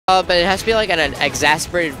But it has to be like an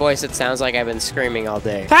exasperated voice that sounds like I've been screaming all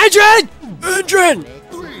day. Adrian! Adrian!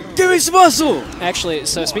 Give me some muscle! Actually,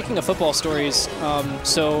 so speaking of football stories,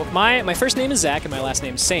 so my first name is Zach and my last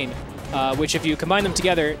name is Sane, which if you combine them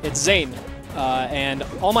together, it's Zane. And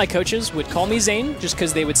all my coaches would call me Zane just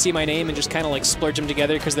because they would see my name and just kind of like splurge them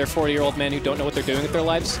together because they're 40-year-old men who don't know what they're doing with their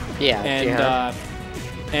lives. Yeah.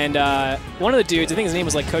 And one of the dudes, I think his name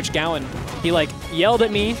was like Coach Gowan, he like yelled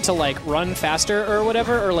at me to like run faster or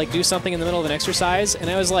whatever, or like do something in the middle of an exercise, and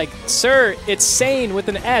I was like, "Sir, it's Sane with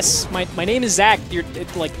an S. My name is Zach.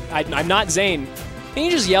 I'm not Zane." And he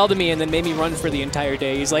just yelled at me and then made me run for the entire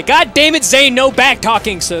day. He's like, "God damn it, Zane, no back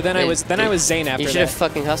talking." So then I was Zane after that. You should have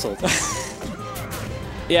fucking hustled.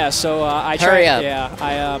 Yeah, so I tried. Hurry up.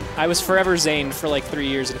 Yeah, I was forever Zane for like 3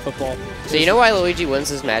 years in football. So you know why Luigi wins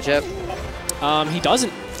this matchup? He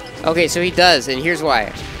doesn't. Okay, so he does, and here's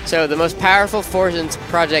why. So the most powerful Fortune's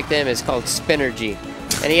Project M is called Spinnergy,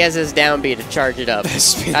 and he has his down B to charge it up.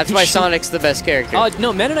 That's why Sonic's the best character. Oh,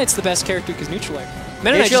 no, Meta Knight's the best character because Neutral Air.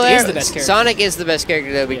 Meta Knight is the best character. Sonic is the best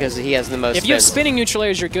character, though, because he has the most If you have spinning Neutral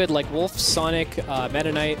Airs, you're good, like Wolf, Sonic,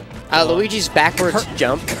 Meta Knight. Luigi's backwards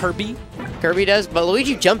jump. Kirby does, but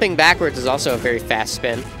Luigi jumping backwards is also a very fast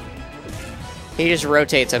spin. He just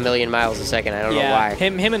rotates a million miles a second. I don't know why.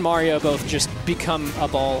 Him and Mario both just become a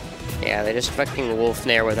ball. Yeah, they just fucking wolf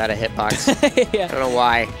nair without a hitbox. Yeah. I don't know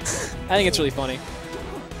why. I think it's really funny.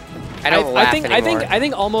 I don't laugh anymore. I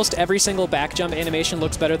think almost every single back jump animation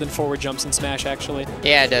looks better than forward jumps in Smash, actually.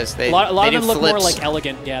 Yeah, it does. A lot of them look more like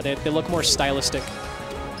elegant. Yeah, they look more stylistic.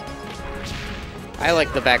 I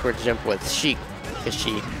like the backwards jump with Sheik, because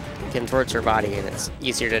she contorts her body and it's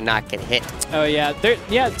easier to not get hit. Oh yeah,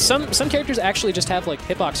 some characters actually just have like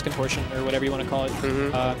hitbox contortion or whatever you want to call it.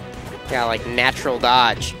 Yeah, like natural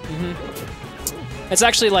dodge. That's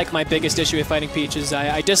actually like my biggest issue with fighting Peach is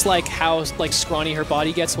I dislike how like scrawny her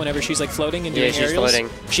body gets whenever she's like floating and doing aerials. Floating.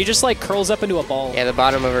 She just like curls up into a ball. Yeah, the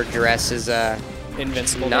bottom of her dress is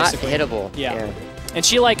invincible. Not basically. hittable. Yeah. And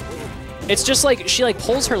she like, it's just like she like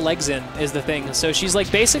pulls her legs in is the thing. So she's like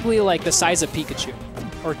basically like the size of Pikachu,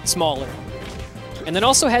 or smaller. And then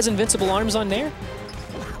also has invincible arms on Nair.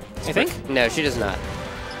 I think. No, she does not.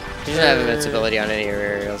 She doesn't have invincibility on any of her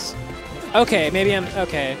aerials. Okay, maybe I'm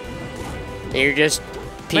okay. You're just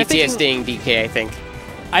PTSDing DK, I think.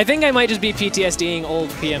 I think I might just be PTSDing old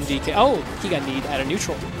PM DK. Oh, he got kneed out of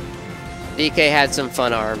neutral. DK had some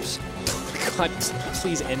fun arms. God,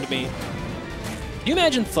 please end me. Do you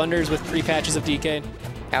imagine Thunders with 3 patches of DK?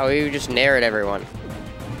 How he would just nair at everyone.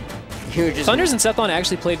 Thunders and Sethon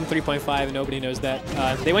actually played in 3.5, and nobody knows that.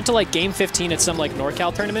 They went to like Game 15 at some like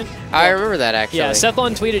NorCal tournament. I remember that, actually. Yeah,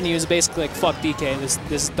 Sethon tweeted and he was basically like, "Fuck DK, this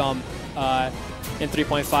is dumb." In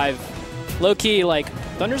 3.5, low key, like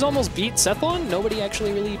Thunders almost beat Sethon. Nobody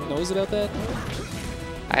actually really knows about that.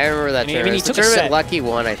 I remember that tournament. I mean, he took a tournament set. Lucky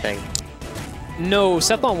won, I think. No,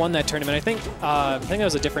 Sethon won that tournament. I think that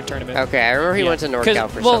was a different tournament. Okay, I remember he went to NorCal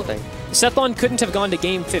for something. Sethon couldn't have gone to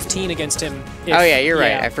Game 15 against him. If, oh yeah, you're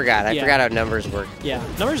right. I forgot. I forgot how numbers work. Yeah,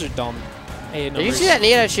 numbers are dumb. Did you see that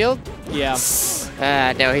knee out shield? Yeah.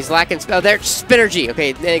 No, he's lacking. Oh, there's Spinnergy.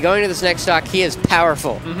 Okay, going to this next stock, he is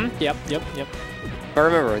powerful. Yep. But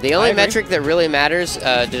remember, the only metric that really matters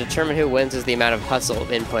to determine who wins is the amount of hustle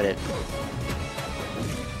inputted.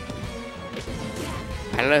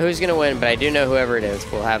 I don't know who's going to win, but I do know whoever it is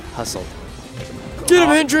will have hustle. Get him,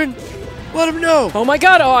 Hendren! Let him know! Oh my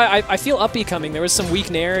god, I feel up B coming. There was some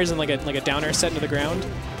weak nairs and like a down air set into the ground.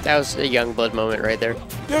 That was a Youngblood moment right there.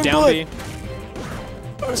 Down B.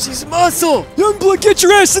 I want to see some hustle! Youngblood, get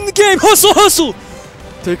your ass in the game! Hustle, hustle!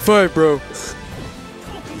 Take 5, bro.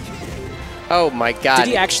 Oh my god. Did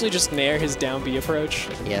he actually just nair his down B approach?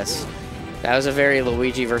 Yes. That was a very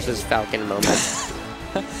Luigi versus Falcon moment.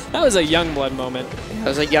 That was a Youngblood moment. That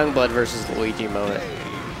was a Youngblood versus Luigi moment.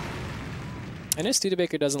 I know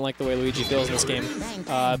Studebacher doesn't like the way Luigi feels in this game,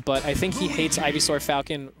 but I think he hates Ivysaur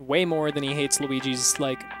Falcon way more than he hates Luigi's,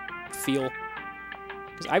 like, feel.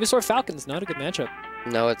 Because Ivysaur Falcon's not a good matchup.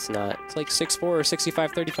 No, it's not. It's like 6'4 or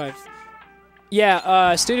 65-35. Yeah,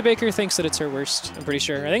 Studebacher thinks that it's her worst, I'm pretty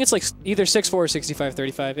sure. I think it's like either 6'4 or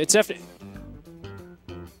 65-35. It's definitely...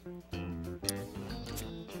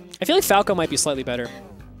 I feel like Falco might be slightly better.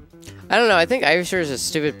 I don't know. I think Ivysaur is a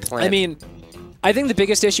stupid plant. I mean, I think the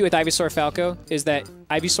biggest issue with Ivysaur Falco is that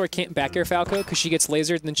Ivysaur can't back air Falco because she gets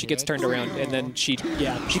lasered and then she gets turned around and then she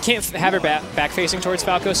can't have her back facing towards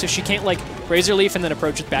Falco, so she can't like Razor Leaf and then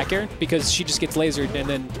approach with back air because she just gets lasered and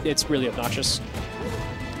then it's really obnoxious.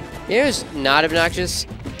 You know who's not obnoxious?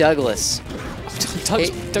 Douglas.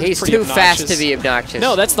 He's too fast to be obnoxious.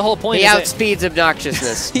 No, that's the whole point. He outspeeds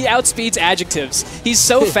obnoxiousness. He outspeeds adjectives. He's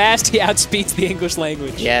so fast, he outspeeds the English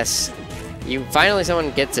language. Yes. Finally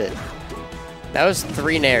someone gets it. That was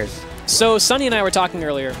 3 nairs. So Sonny and I were talking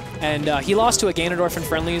earlier, and he lost to a Ganondorf in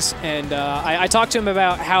friendlies, and I talked to him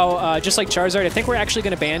about how, just like Charizard, I think we're actually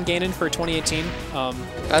going to ban Ganon for 2018.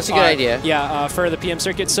 That's a good idea. Yeah, for the PM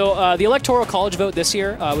circuit. So the Electoral College vote this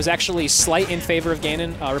year was actually slight in favor of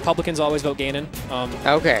Ganon. Republicans always vote Ganon.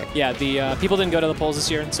 Okay. Yeah, the people didn't go to the polls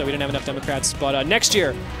this year, so we didn't have enough Democrats. But next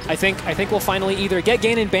year, I think we'll finally either get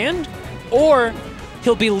Ganon banned, or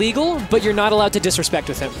he'll be legal, but you're not allowed to disrespect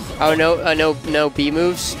with him. Oh, no B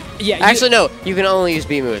moves? Yeah. Actually, no. You can only use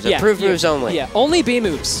B moves. Approved moves only. Yeah, only B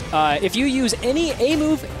moves. If you use any A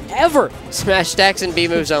move ever. Smash stacks and B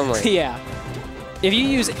moves only. Yeah. If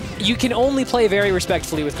you can only play very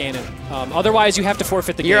respectfully with Ganon. Otherwise, you have to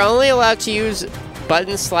forfeit the game. You're only allowed to use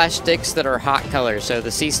buttons/sticks that are hot colors, so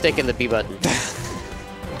the C stick and the B button.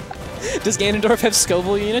 Does Ganondorf have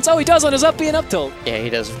Scoville units? Oh, he does on his up B and up tilt. Yeah,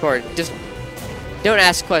 he does, of course. Just don't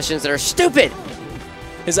ask questions that are stupid.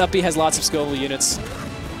 His up B has lots of Scoville units.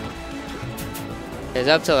 His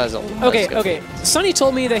up tilt has a lot of Scoville. Okay. Sonny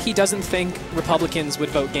told me that he doesn't think Republicans would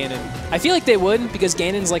vote Ganon. I feel like they would, because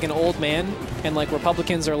Ganon's like an old man, and like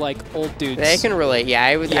Republicans are like old dudes. They can relate. Yeah,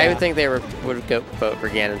 I would think they would go vote for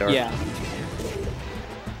Ganondorf. Yeah.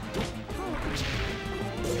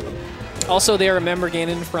 Also, they remember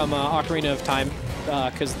Ganon from Ocarina of Time,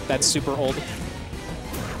 because that's super old.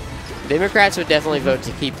 Democrats would definitely vote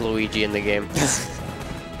to keep Luigi in the game.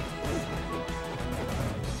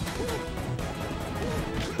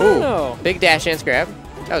 Ooh, big dash and grab.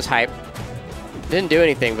 That was hype. Didn't do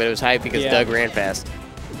anything, but it was hype because Doug ran fast.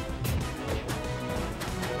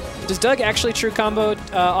 Does Doug actually true combo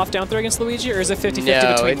off down throw against Luigi, or is it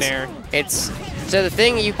 50-50 between there? So the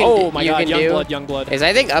thing you can Youngblood. is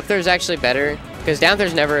I think up throw's actually better because down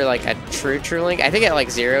throw's never like a true link. I think at like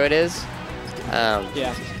 0 it is.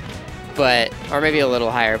 Yeah. But or maybe a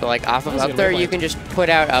little higher. But like off of up throw, you can just put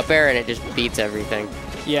out up air and it just beats everything.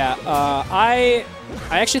 Yeah. I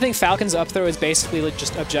actually think Falcon's up throw is basically like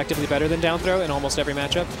just objectively better than down throw in almost every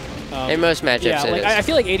matchup. In most matchups, yeah, it like is. I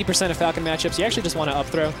feel like 80% of Falcon matchups, you actually just want to up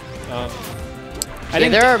throw. I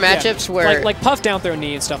think there are matchups where like puff down throw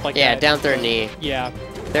knee and stuff like that. Yeah, down throw knee. Yeah.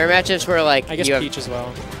 There are matchups where like I guess you Peach as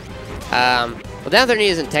well. Well, down throw knee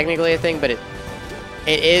isn't technically a thing, but it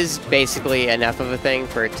is basically enough of a thing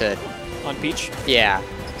for it to. On Peach. Yeah,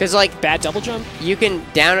 because like bad double jump. You can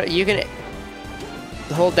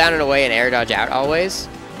hold down and away and air dodge out always.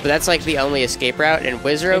 But that's like the only escape route, and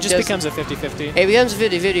Wizrobe it just becomes a 50-50. It becomes a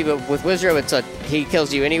 50-50, but with Wizrobe, it's he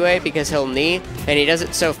kills you anyway because he'll knee, and he does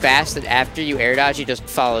it so fast that after you air dodge, he just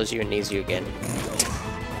follows you and knees you again.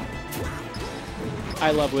 I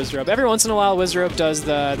love Wizrobe. Every once in a while, Wizrobe does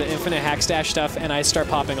the infinite hack stash stuff, and I start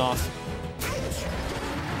popping off.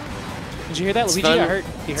 Did you hear that? Luigi got hurt.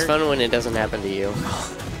 It's fun when it doesn't happen to you.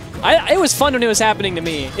 It was fun when it was happening to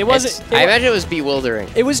me. It wasn't. I imagine it was bewildering.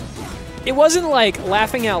 It wasn't like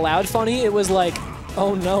laughing out loud funny. It was like,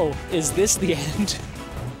 oh no, is this the end?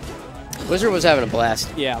 Wizard was having a blast.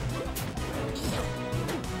 Yeah.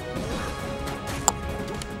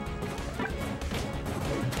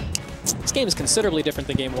 This game is considerably different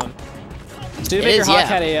than Game 1. Studebacher Hoch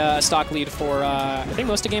had a stock lead for, I think,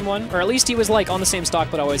 most of Game 1. Or at least he was like on the same stock,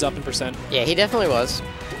 but always up in percent. Yeah, he definitely was.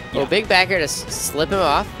 Yeah. Oh, big backer to slip him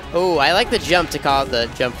off. Oh, I like the jump to call it the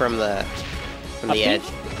jump from the edge.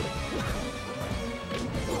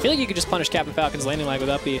 I feel like you could just punish Captain Falcon's landing lag with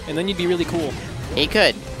up B, and then you'd be really cool. He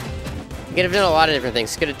could. He could have done a lot of different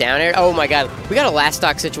things. Could have down air. Oh my god, we got a last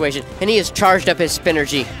stock situation, and he has charged up his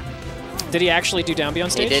Spinnergy. Did he actually do down B on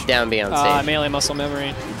stage? He did down B on stage. Melee muscle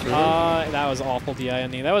memory. That was awful DI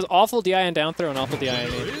and knee. That was awful DI and down throw and awful DI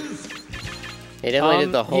and knee. He definitely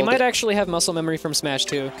did the whole. He might actually have muscle memory from Smash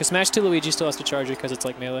 2, because Smash 2 Luigi still has to charge it because it's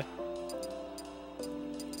like melee.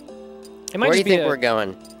 It might Where do just you think we're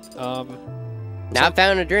going? Not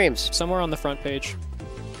Fountain of Dreams. Somewhere on the front page.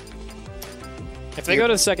 If they go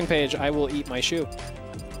to the second page, I will eat my shoe.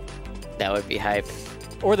 That would be hype.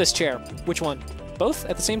 Or this chair. Which one? Both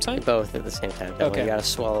at the same time? Both at the same time. Okay. You gotta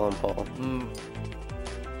swallow and pull.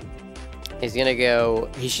 He's gonna go.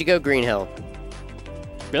 He should go Green Hill.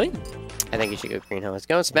 Really? I think he should go Green Hill. Let's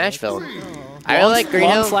go in Smashville. I really like Green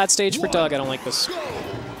Hill. Flat stage for Doug. I don't like this.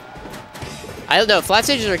 I don't know. Flat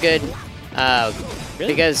stages are good.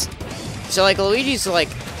 Really? Because, so like Luigi's like,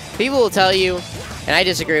 people will tell you, and I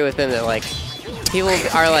disagree with them that like, people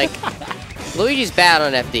are like, Luigi's bad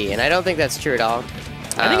on FD, and I don't think that's true at all.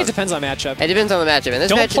 I think it depends on matchup. It depends on the matchup. And this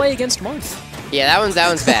don't play against Marth. Yeah, that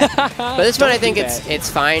one's bad. But this one I think it's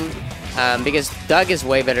fine. because Doug is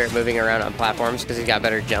way better at moving around on platforms because he's got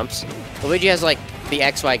better jumps. Luigi has like the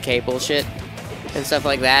XYK bullshit and stuff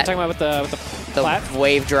like that. Talking about with the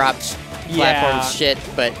wave drops platforms shit,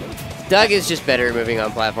 but Doug is just better at moving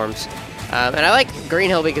on platforms. And I like Green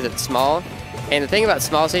Hill because it's small. And the thing about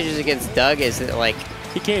small stages against Doug is that like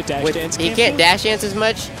he can't dash dance. He can't dash dance as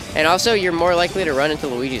much, and also you're more likely to run into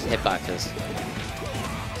Luigi's hitboxes.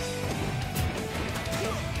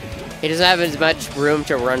 He doesn't have as much room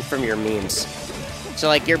to run from your memes. So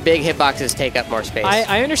like your big hitboxes take up more space.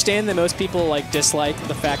 I understand that most people like dislike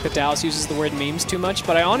the fact that Dallas uses the word memes too much,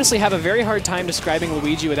 but I honestly have a very hard time describing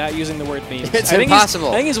Luigi without using the word memes. It's impossible.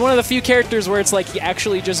 I think he's one of the few characters where it's like he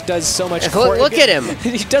actually just does so much. Look at him.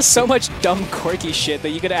 He does so much dumb, quirky shit that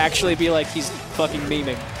you could actually be like he's fucking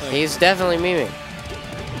memeing. Like, he's definitely memeing.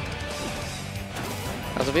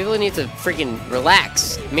 Also, people need to freaking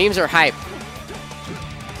relax. Memes are hype.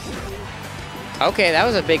 Okay, that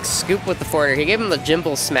was a big scoop with the forwarder. He gave him the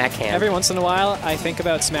Jimble smack hand. Every once in a while, I think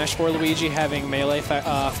about Smash 4 Luigi having melee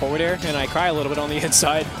forward air, and I cry a little bit on the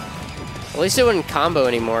inside. At least it wouldn't combo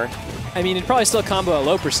anymore. I mean, it'd probably still combo at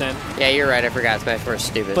low %. Yeah, you're right. I forgot Smash 4 is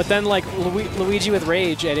stupid. But then, like, Luigi with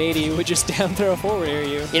Rage at 80 would just down throw forward air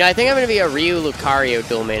you. You know, I think I'm going to be a Ryu-Lucario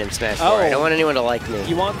dual main in Smash 4. I don't want anyone to like me.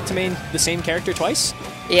 You want to main the same character twice?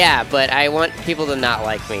 Yeah, but I want people to not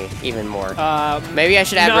like me even more. Maybe I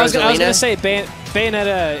should add Rosalina. I was going to say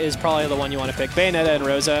Bayonetta is probably the one you want to pick. Bayonetta and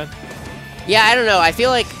Rosa. Yeah, I don't know. I feel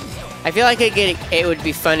like it would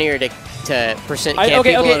be funnier to percent camp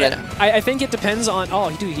people. I think it depends on. Oh,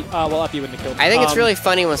 well, up you wouldn't have killed. I think it's really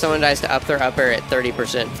funny when someone dies to up their upper at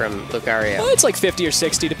 30% from Lucario. Well, it's like 50 or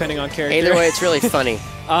 60 depending on character. Either way, it's really funny.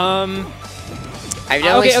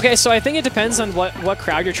 Okay, so I think it depends on what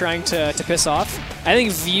crowd you're trying to piss off. I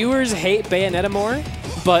think viewers hate Bayonetta more,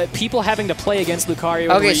 but people having to play against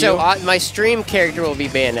Lucario. Okay, so my stream character will be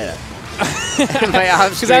Bayonetta.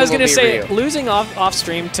 Because I was going to say, losing off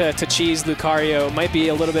stream to cheese Lucario might be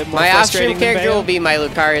a little bit more frustrating. My off-stream character will be my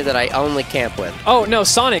Lucario that I only camp with. Oh no,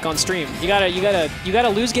 Sonic on stream. You gotta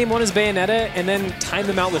lose game 1 as Bayonetta and then time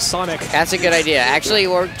them out with Sonic. That's a good idea. Actually,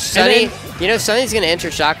 or Sunny. You know, Sunny's going to enter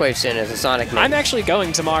Shockwave soon as a Sonic man. I'm actually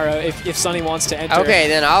going tomorrow if Sunny wants to enter. Okay,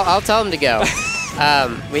 then I'll tell him to go.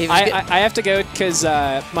 I have to go because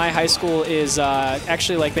my high school is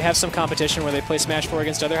actually like they have some competition where they play Smash 4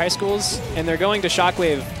 against other high schools, and they're going to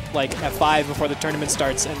Shockwave like at 5 before the tournament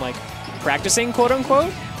starts and like practicing, quote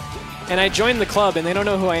unquote. And I joined the club, and they don't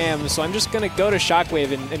know who I am, so I'm just gonna go to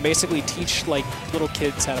Shockwave and basically teach like little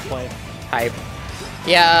kids how to play. Hype.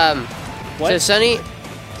 Yeah. What? So Sunny.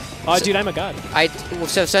 Oh, dude, I'm a god.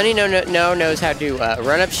 So Sunny knows how to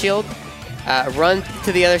run up shield, run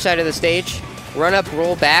to the other side of the stage, run up,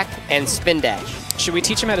 roll back, and spin dash. Should we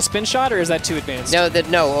teach him how to spin shot, or is that too advanced? No.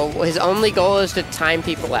 His only goal is to time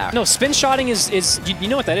people out. No, spin shotting is you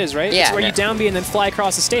know what that is, right? Yeah. It's where you down B and then fly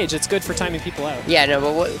across the stage. It's good for timing people out. Yeah, no,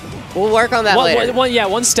 but we'll work on that later.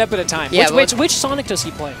 One step at a time. Yeah, which Sonic does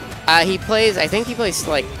he play? He plays. I think he plays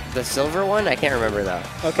like the silver one. I can't remember though.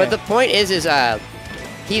 Okay. But the point is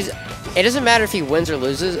it doesn't matter if he wins or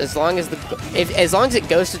loses as long as it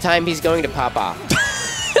goes to time, he's going to pop off.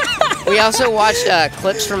 We also watched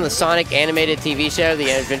clips from the Sonic animated TV show, The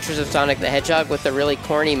Adventures of Sonic the Hedgehog, with the really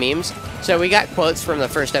corny memes. So we got quotes from the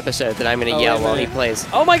first episode that I'm going to yell while he plays.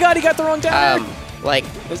 Oh my god, he got the wrong down air! Like,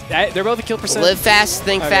 they're both a kill percent. Live fast,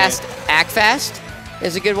 think fast, act fast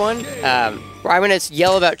is a good one. I'm going to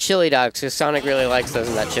yell about chili dogs because Sonic really likes those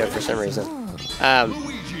in that show for some reason.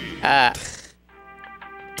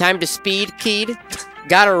 Time to speed, keyed.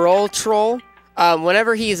 Gotta roll, troll.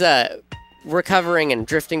 Whenever he's recovering and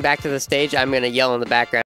drifting back to the stage, I'm going to yell in the background.